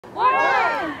One.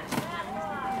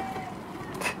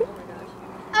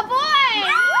 A boy!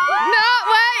 No,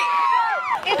 wait!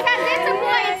 It says it's a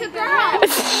boy, it's a girl.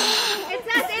 It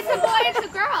says it's a boy, it's a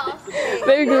girl.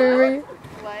 Baby.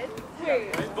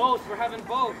 What? Both, we're having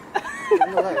both.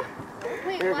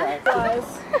 Wait,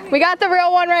 what? We got the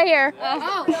real one right here.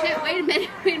 Oh shit, wait a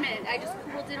minute, I just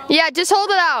pulled it all. Yeah, just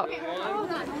hold it out. Hold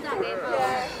on, babe.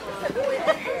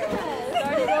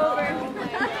 Start it over.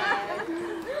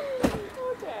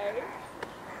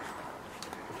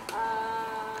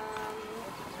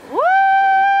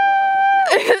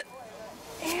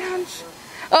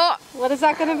 Oh, What is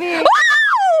that gonna be?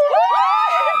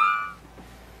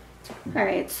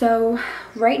 Alright, so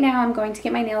right now I'm going to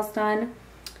get my nails done.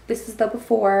 This is the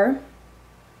before.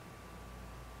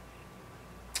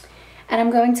 And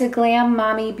I'm going to Glam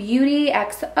Mommy Beauty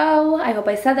XO. I hope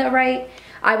I said that right.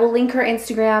 I will link her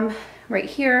Instagram right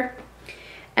here.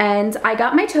 And I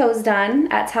got my toes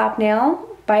done at Top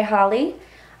Nail by Holly.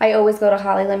 I always go to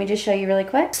Holly. Let me just show you really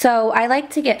quick. So I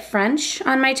like to get French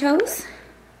on my toes.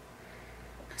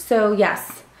 So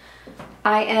yes,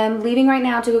 I am leaving right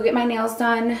now to go get my nails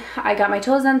done. I got my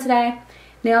toes done today,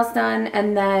 nails done,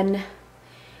 and then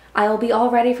I'll be all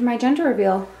ready for my gender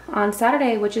reveal on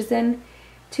Saturday, which is in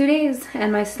 2 days,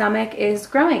 and my stomach is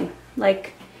growing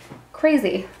like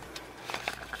crazy.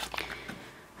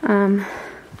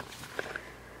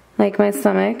 Like my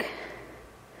stomach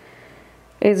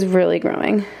is really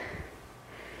growing.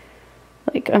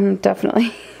 Like I'm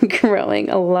definitely growing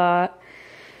a lot.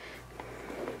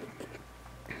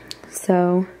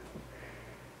 So,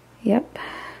 yep,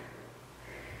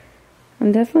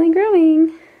 I'm definitely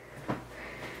growing.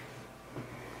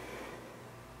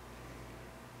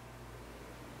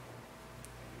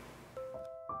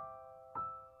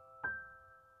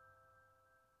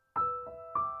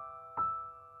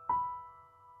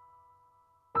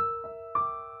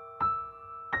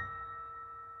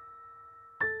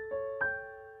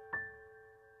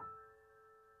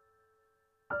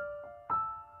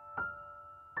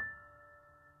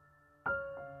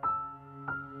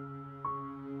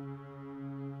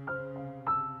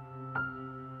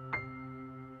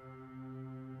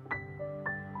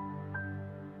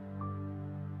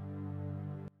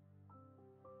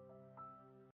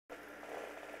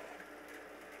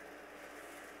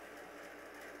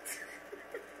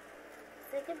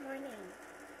 Say good morning.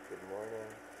 Good morning.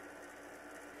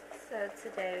 So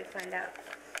today we find out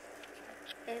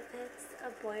if it's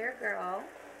a boy or girl.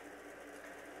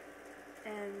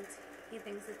 And he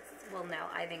thinks it's, well no,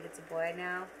 I think it's a boy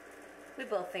now. We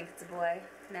both think it's a boy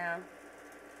now.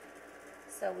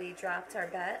 So we dropped our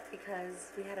bet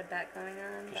because we had a bet going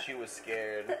on. She was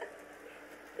scared.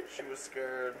 She was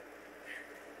scared.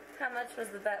 How much was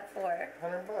the bet for?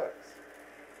 $100.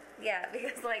 Yeah,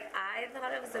 because like I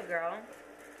thought it was a girl.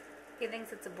 He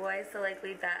thinks it's a boy, so like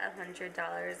we bet $100,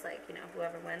 like, you know,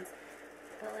 whoever wins.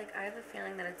 But like I have a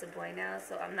feeling that it's a boy now,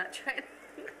 so I'm not trying to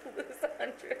lose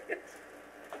 100.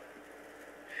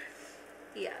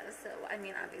 Yeah, so I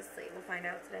mean obviously we'll find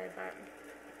out today, but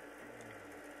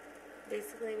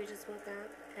basically we just woke up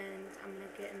and I'm gonna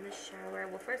get in the shower.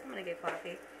 Well, first I'm gonna get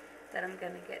coffee, then I'm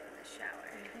gonna get in the shower.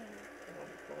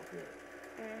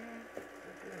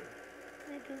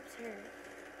 My boobs hurt.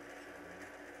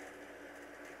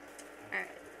 Alright,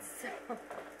 so.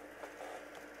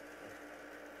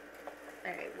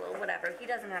 Alright, well, whatever. He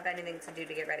doesn't have anything to do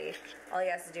to get ready. All he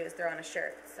has to do is throw on a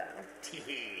shirt, so.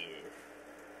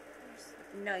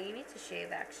 No, you need to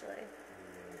shave, actually.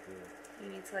 You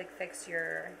need to, like, fix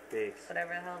your.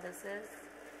 Whatever the hell this is.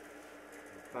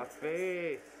 My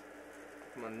face.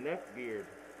 My neck beard.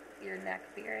 Your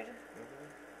neck beard?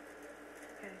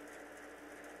 Okay.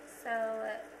 So,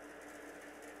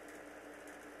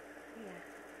 yeah.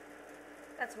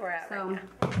 That's where we're at right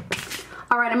now.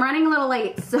 Alright, I'm running a little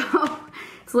late, so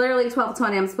it's literally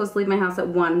 12:20. I'm supposed to leave my house at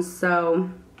 1, so.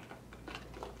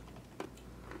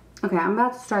 Okay, I'm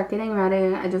about to start getting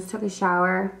ready. I just took a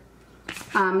shower.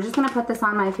 I'm just going to put this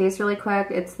on my face really quick.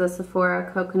 It's the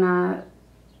Sephora Coconut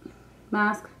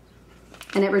Mask.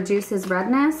 And it reduces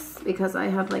redness because I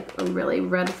have like a really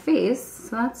red face,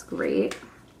 so that's great.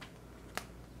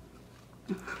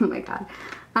 Oh my god.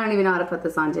 I don't even know how to put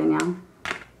this on, Danielle.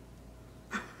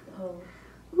 Oh.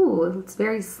 Ooh, it's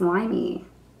very slimy.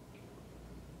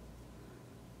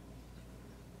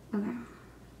 Okay.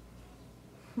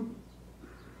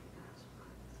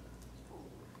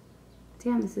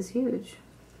 Damn, this is huge.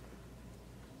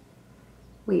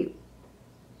 Wait.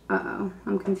 Uh-oh,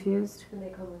 I'm confused. And they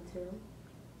come in two.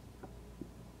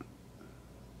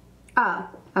 Oh,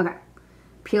 okay.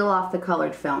 Peel off the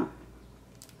colored film.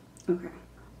 Okay.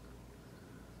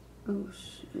 Oh,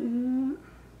 shit.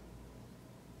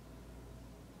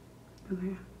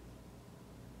 Okay.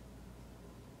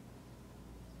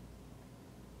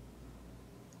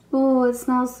 Oh, it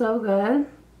smells so good.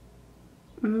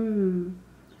 Mmm.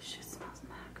 Shit smells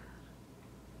mad good.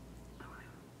 Okay.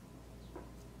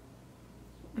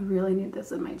 I really need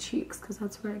this in my cheeks because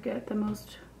that's where I get the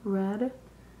most red.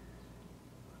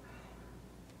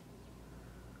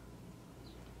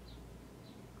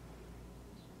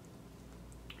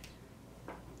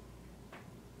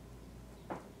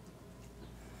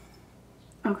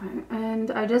 Okay,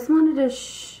 and I just wanted to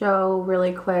show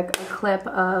really quick a clip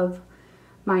of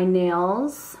my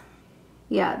nails.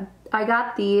 Yeah, I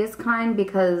got these kind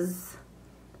because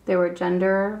they were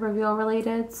gender reveal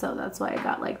related, so that's why I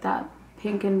got like that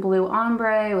pink and blue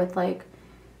ombre with like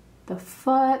the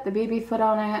foot, the baby foot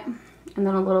on it, and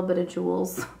then a little bit of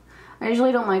jewels. I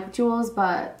usually don't like jewels,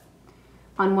 but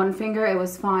on one finger it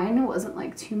was fine. It wasn't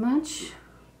like too much.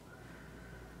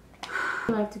 What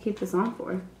do I have to keep this on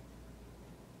for?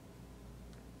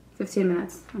 15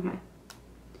 minutes, okay.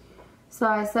 So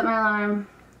I set my alarm,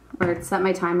 or set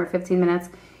my timer 15 minutes,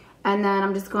 and then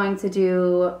I'm just going to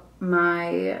do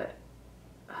my,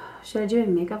 should I do my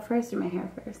makeup first or my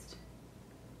hair first?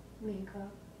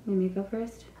 Makeup. My makeup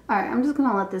first? All right, I'm just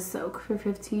gonna let this soak for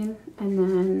 15, and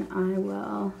then I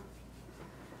will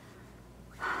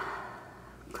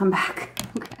come back,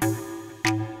 okay.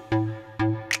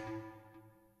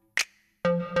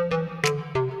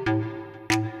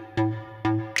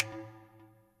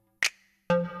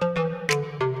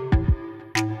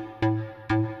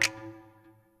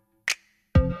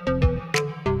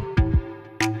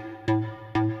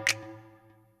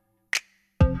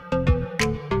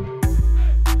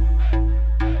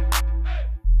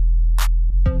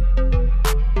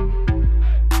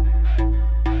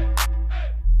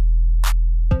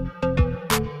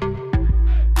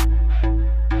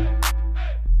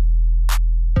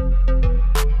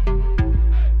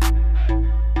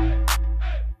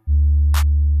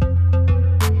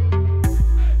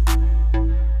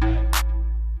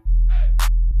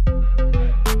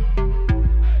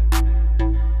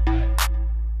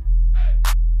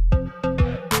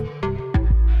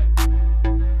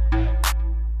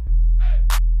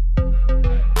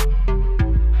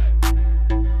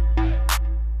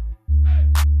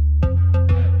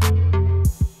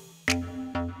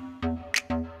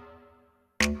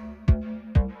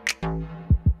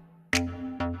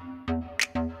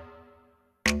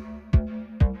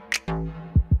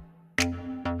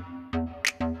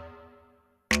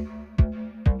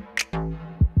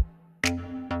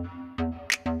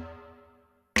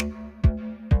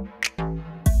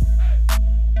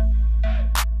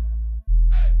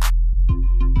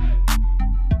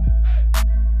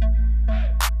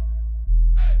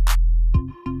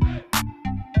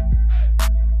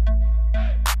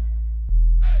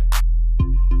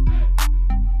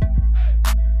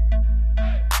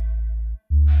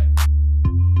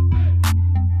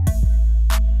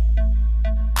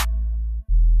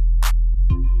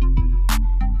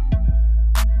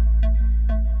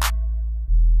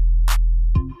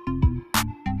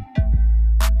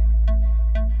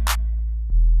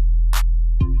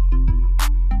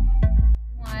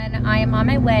 I am on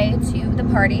my way to the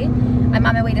party. I'm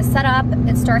on my way to set up.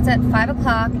 It starts at 5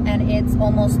 o'clock and it's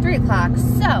almost 3 o'clock.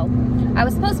 So I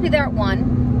was supposed to be there at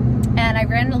 1 and I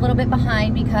ran a little bit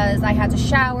behind because I had to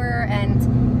shower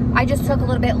and I just took a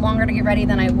little bit longer to get ready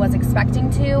than I was expecting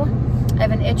to. I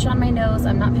have an itch on my nose.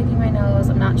 I'm not picking my nose.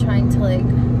 I'm not trying to like,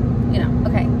 you know,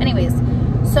 okay. Anyways,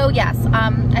 so yes,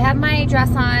 I have my dress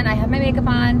on. I have my makeup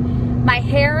on. My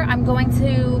hair, I'm going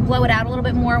to blow it out a little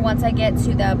bit more once I get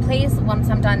to the place,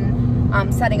 once I'm done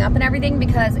setting up and everything,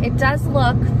 because it does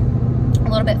look a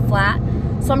little bit flat.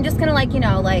 So I'm just gonna like, you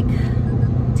know, like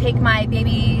take my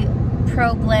Baby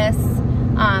Pro Bliss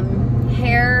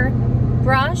hair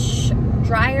brush,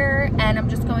 dryer, and I'm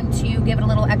just going to give it a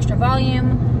little extra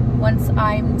volume once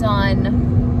I'm done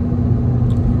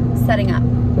setting up.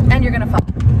 And you're gonna fall.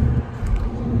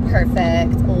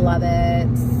 Perfect, love it,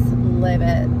 live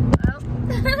it.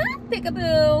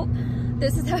 Peekaboo.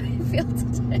 This is how I feel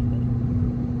today.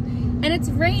 And it's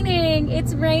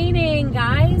raining,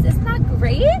 guys. Isn't that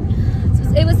great?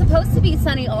 It was supposed to be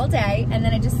sunny all day, and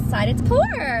then it just decided to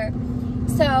pour.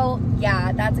 So,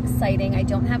 yeah, that's exciting. I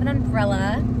don't have an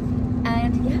umbrella.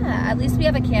 And, yeah, at least we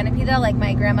have a canopy, though. Like,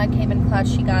 my grandma came in clutch.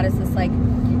 She got us this, like,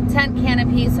 tent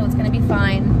canopy, so it's going to be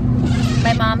fine.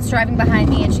 My mom's driving behind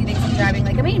me, and she thinks I'm driving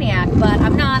like a maniac, but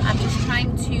I'm not. I'm just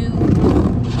trying to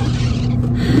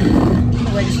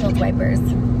windshield wipers,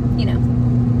 you know.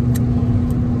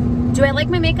 Do I like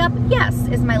my makeup? Yes.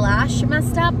 Is my lash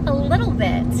messed up? A little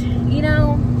bit. You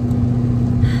know,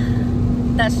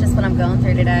 that's just what I'm going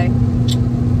through today.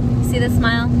 See this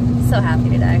smile? So happy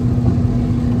today.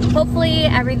 Hopefully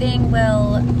everything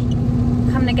will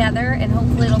come together and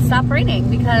hopefully it'll stop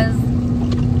raining, because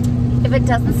if it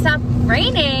doesn't stop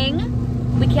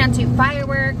raining, we can't do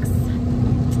fireworks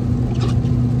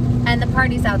and the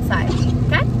party's outside.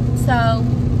 Okay? So,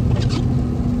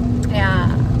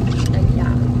 yeah.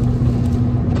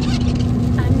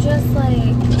 I'm just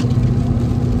like,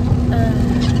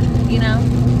 you know?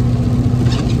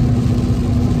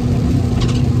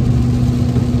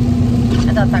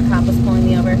 I thought that cop was pulling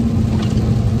me over.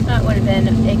 That would have been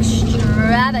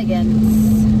extravagant.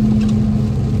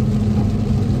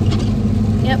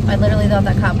 Yep, I literally thought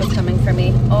that cop was coming for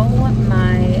me. Oh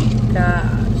my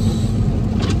gosh.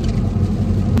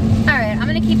 Alright, I'm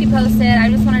gonna keep you posted. I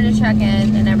just wanted to check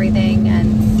in and everything,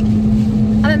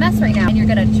 and I'm a mess right now. And you're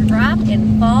gonna drop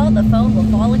and fall. The phone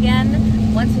will fall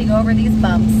again once we go over these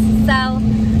bumps. So,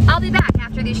 I'll be back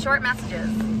after these short messages.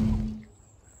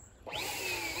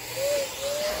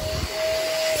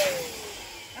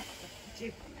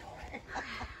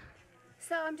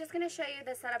 So I'm just going to show you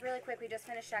the setup really quick. We just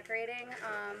finished decorating.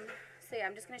 So yeah,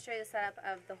 I'm just going to show you the setup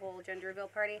of the whole gender reveal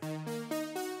party.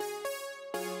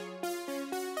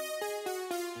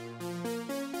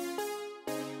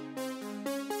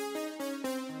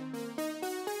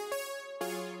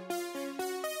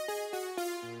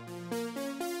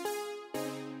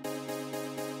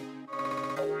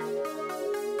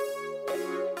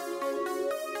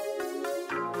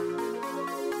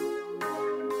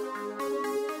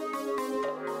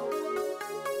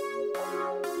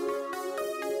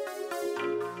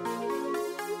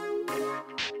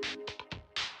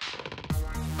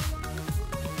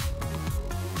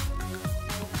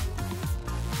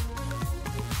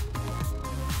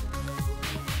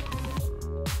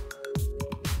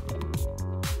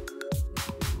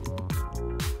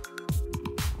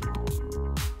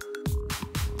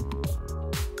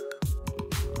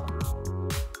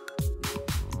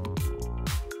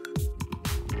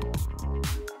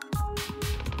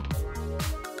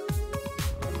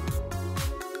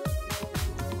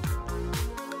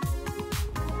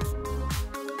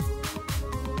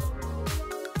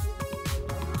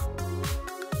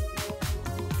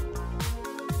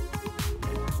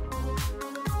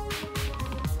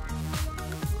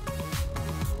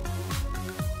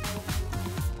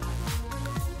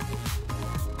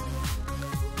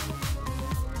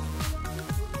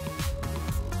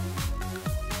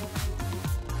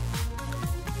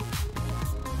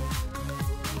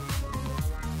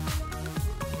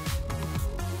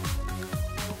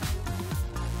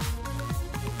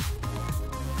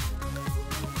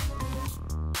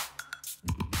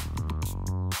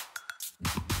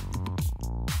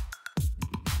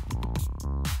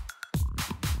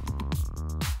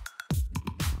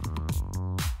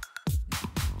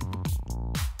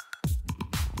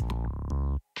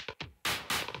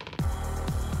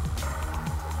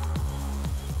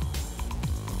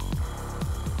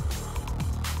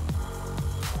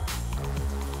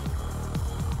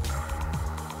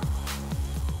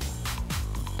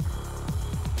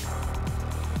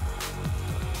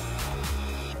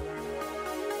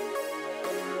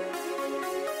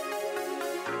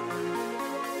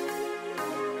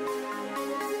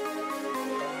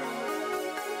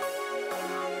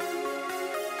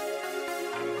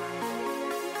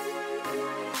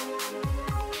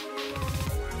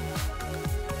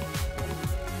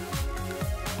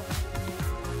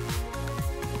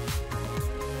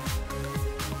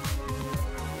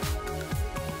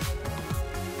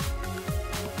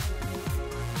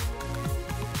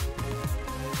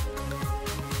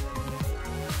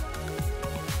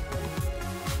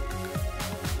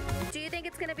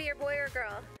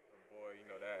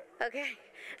 Okay.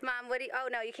 Mom, what do you, oh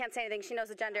no, you can't say anything. She knows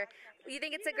the gender. You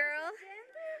think it's a girl?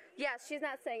 Yes, she's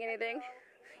not saying anything.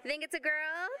 You think it's a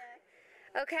girl?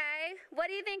 Okay. What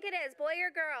do you think it is, boy or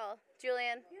girl,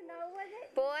 Julian? You know what it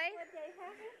is? Boy? What they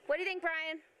have? What do you think,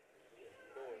 Brian?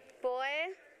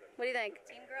 Boy? What do you think?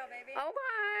 Team girl, baby.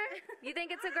 Okay. You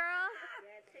think it's a girl?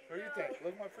 What do you think?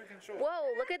 Look at my freaking shorts.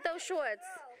 Whoa, look at those shorts.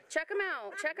 Check them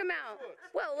out. Check them out.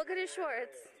 Whoa, look at his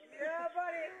shorts. Yeah,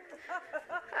 buddy.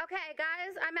 Okay,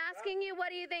 guys, I'm asking you, what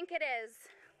do you think it is?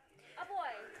 A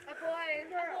boy. A boy. A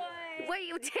boy. Wait,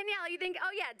 you, Danielle, you think, oh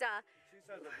yeah, duh. She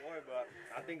says a boy, but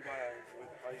I think by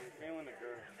how you feeling, a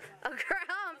girl. A girl,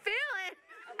 I'm feeling.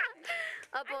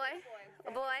 A boy.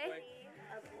 A boy.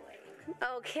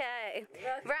 Okay.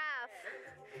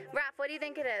 Raph, what do you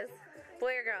think it is?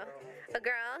 Boy or girl? A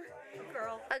girl?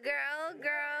 Girl. A girl,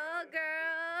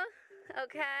 girl.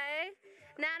 Okay.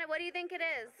 Nana, what do you think it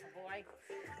is? Boy.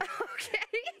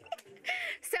 Okay.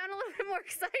 Sound a little bit more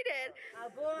excited. A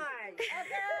boy.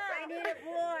 I need a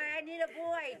boy. I need a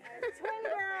boy. Twin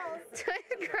girls.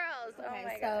 Twin girls. Oh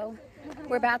my God. So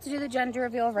we're about to do the gender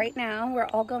reveal right now. We're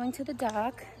all going to the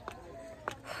dock.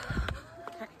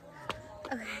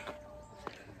 Okay.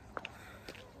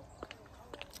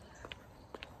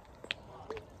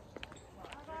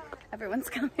 Everyone's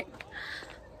coming.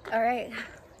 All right.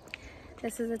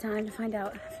 This is the time to find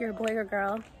out if you're a boy or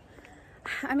girl.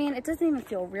 I mean, it doesn't even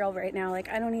feel real right now. Like,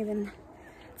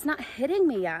 it's not hitting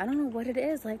me yet. I don't know what it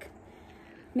is. Like,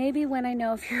 maybe when I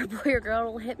know if you're a boy or girl,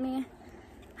 it'll hit me.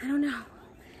 I don't know.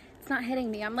 It's not hitting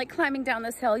me. I'm like climbing down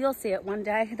this hill. You'll see it one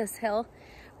day, this hill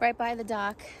right by the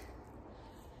dock.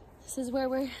 This is where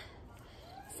we're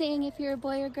seeing if you're a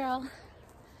boy or girl.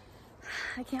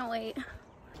 I can't wait.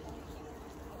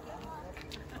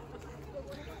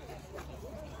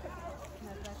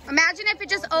 Imagine if it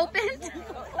just opened.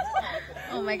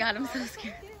 Oh my God, I'm so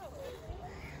scared.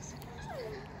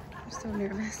 I'm so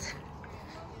nervous.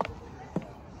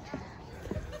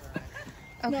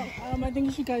 Okay. No, I think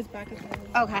you should guys back it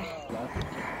down. Okay.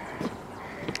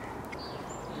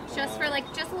 Just for like,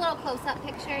 just a little close-up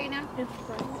picture, you know?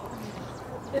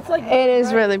 It's like It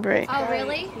is really bright. Oh,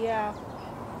 really? yeah.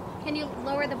 Can you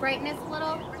lower the brightness a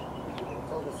little?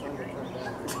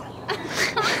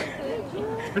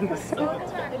 Okay,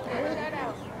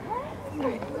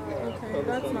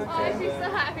 that's not Oh, good. she's so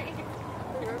happy.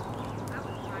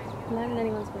 Not in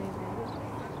anyone's way.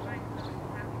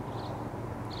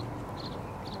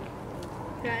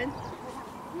 Good.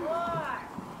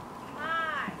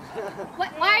 What,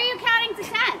 why are you counting to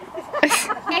 10?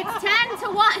 It's 10 to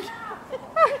 1.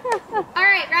 All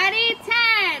right, ready?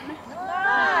 10.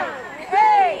 9,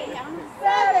 8,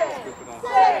 7, 6,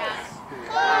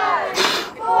 5,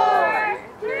 4,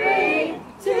 3,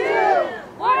 2,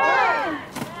 1.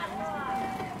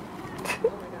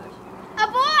 A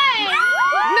boy!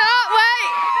 No,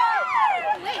 wait.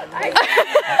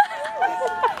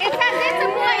 It says it's a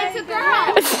boy, it's a girl.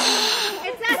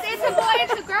 It says it's a boy,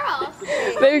 it's a girl.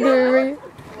 Baby,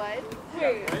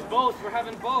 baby. Both. We're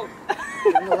having both.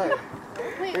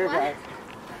 Wait, what?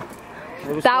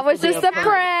 That was just a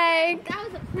prank. That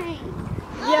was a prank.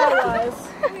 Yeah, it was.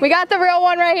 We got the real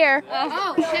one right here.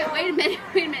 Oh, shit, wait a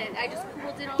minute, I just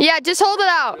pulled it all. Yeah, just hold it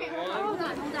out. Hold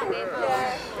on, babe.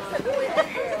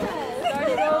 Start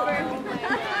it over.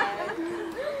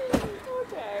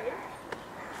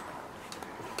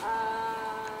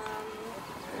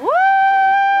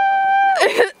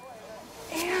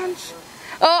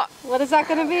 Oh. What is that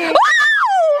gonna be? I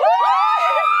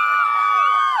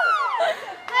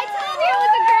told you it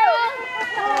was a girl.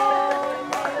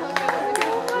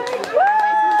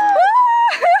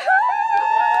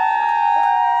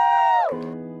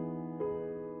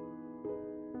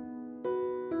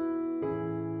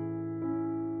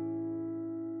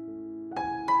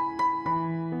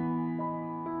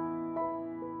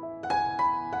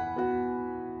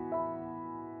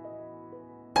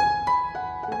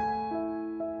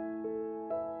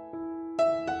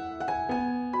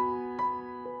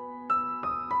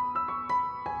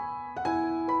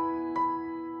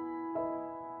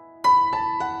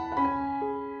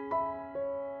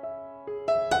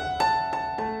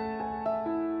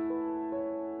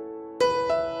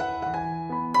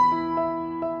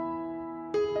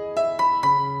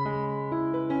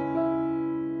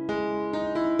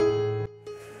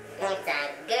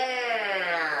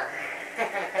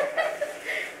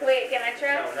 Wait, can I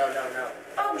try? No.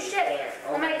 Oh shit!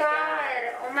 Oh my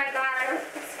god! Oh my god! I'm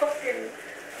fucking.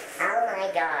 Oh my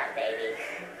God, baby.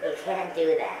 You can't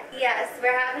do that. Yes,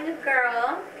 we're having a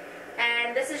girl,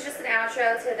 and this is just an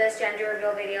outro to this gender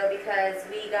reveal video because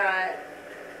we got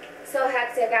so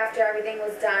hectic after everything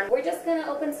was done. We're just gonna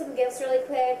open some gifts really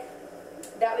quick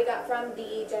that we got from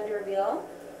the gender reveal.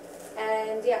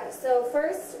 And yeah, so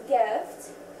first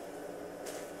gift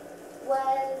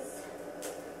was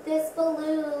this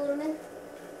balloon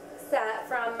set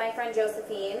from my friend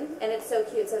Josephine, and it's so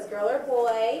cute. It says girl or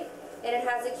boy, and it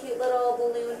has a cute little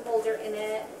balloon holder in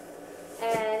it,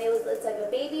 and it's like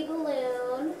a baby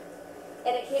balloon,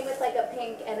 and it came with like a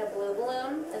pink and a blue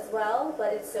balloon as well,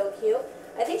 but it's so cute.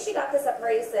 I think she got this at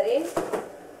Party City.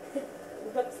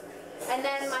 Whoops. And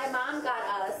then my mom got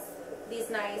us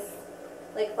these nice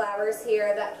like flowers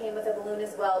here that came with a balloon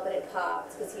as well, but it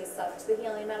popped because he sucked the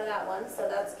helium out of that one, so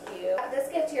that's cute. Got this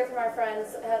gift here from our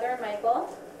friends Heather and Michael,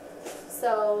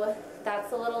 so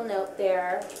that's a little note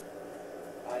there.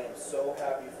 I am so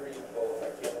happy for you both.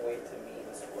 I can't wait to meet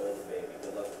and spoil the baby.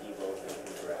 Good luck to you both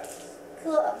and congrats.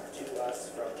 Cool. To us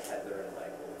from Heather and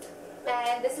Michael.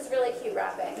 And this is really cute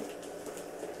wrapping.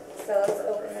 So let's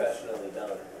open this. Professionally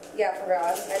done. Yeah, for real.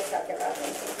 I suck at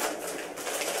wrapping.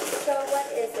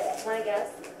 Want to guess?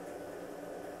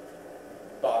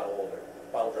 Bottle holder.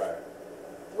 Bottle dryer.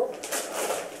 Whoop.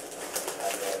 I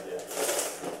have no idea.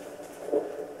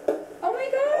 Oh my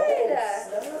god!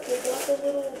 Snap, they got the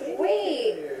little baby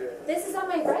Wait. here. This is on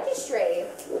my registry.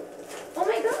 Oh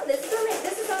my god, this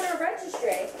is on our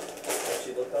registry. And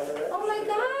she looked on the registry. Oh my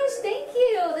gosh, thank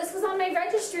you. This was on my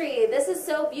registry. This is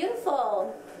so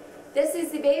beautiful. This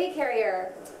is the baby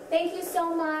carrier. Thank you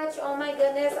so much. Oh my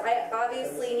goodness, I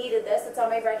obviously needed this. It's on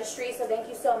my registry, so thank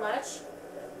you so much.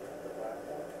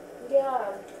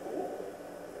 Yeah. Cool.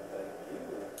 Thank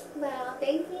you. Wow,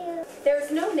 thank you.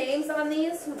 There's no names on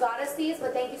these who got us these,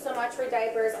 but thank you so much for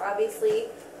diapers. Obviously,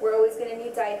 we're always going to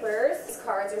need diapers. These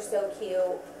cards are so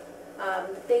cute.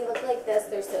 They look like this.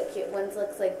 They're so cute. One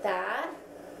looks like that.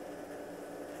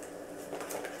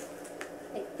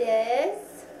 Like this.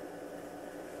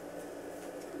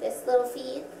 This little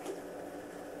feet.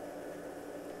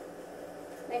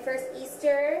 My first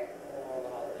Easter. All the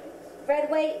holidays. Red,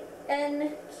 white,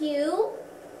 and cute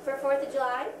for 4th of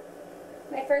July.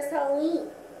 My first Halloween.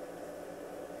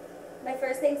 My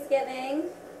first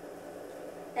Thanksgiving.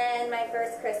 And my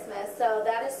first Christmas. So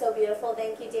that is so beautiful.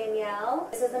 Thank you, Danielle.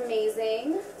 This is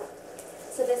amazing.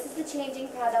 So this is the changing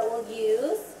pad that we'll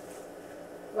use.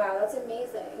 Wow, that's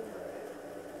amazing.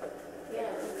 Yeah.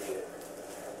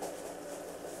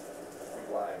 I'm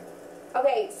blind.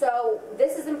 Okay, so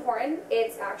this is important.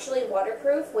 It's actually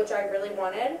waterproof, which I really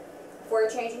wanted for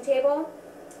a changing table.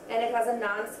 And it has a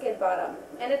non-skid bottom.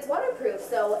 And it's waterproof,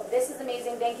 so this is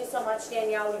amazing. Thank you so much,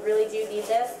 Danielle. We really do need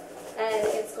this. And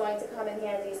it's going to come in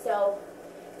handy. So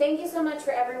thank you so much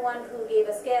for everyone who gave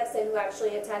us gifts and who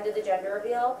actually attended the gender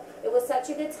reveal. It was such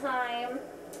a good time.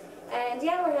 And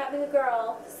yeah, we're having a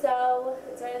girl. So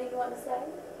is there anything you want to say?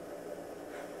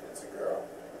 It's a girl.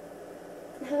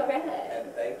 All right.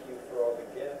 And thank you for all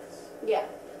the gifts. Yeah.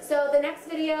 So the next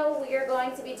video, we are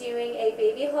going to be doing a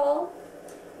baby haul.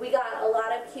 We got a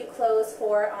lot of cute clothes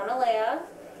for Analea,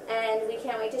 and we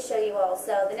can't wait to show you all.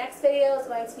 So the next video is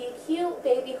going to be a cute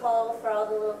baby haul for all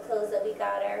the little clothes that we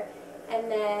got her.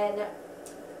 And then,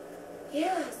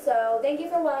 yeah, so thank you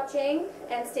for watching,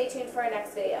 and stay tuned for our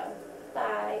next video.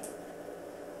 Bye.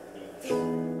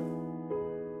 Peace.